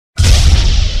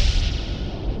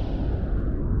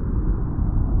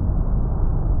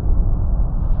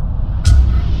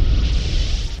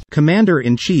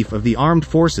Commander-in-Chief of the Armed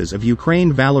Forces of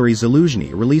Ukraine Valeriy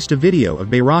Zaluzhny released a video of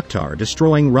Bayraktar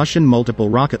destroying Russian multiple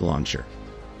rocket launcher.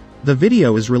 The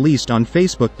video is released on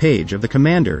Facebook page of the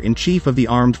Commander-in-Chief of the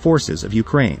Armed Forces of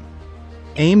Ukraine.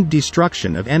 Aimed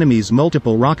destruction of enemy's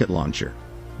multiple rocket launcher.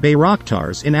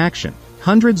 Bayraktars in action.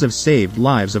 Hundreds of saved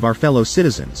lives of our fellow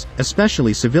citizens,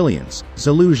 especially civilians,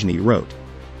 Zaluzhny wrote.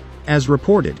 As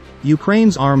reported,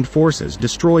 Ukraine's armed forces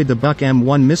destroyed the Buk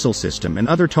M-1 missile system and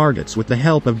other targets with the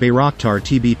help of Bayraktar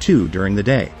TB2 during the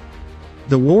day.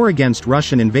 The war against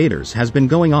Russian invaders has been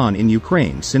going on in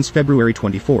Ukraine since February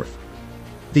 24.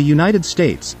 The United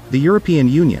States, the European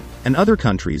Union, and other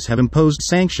countries have imposed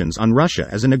sanctions on Russia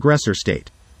as an aggressor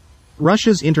state.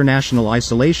 Russia's international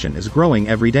isolation is growing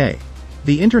every day.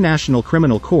 The International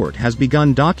Criminal Court has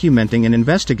begun documenting and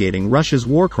investigating Russia's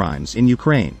war crimes in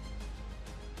Ukraine.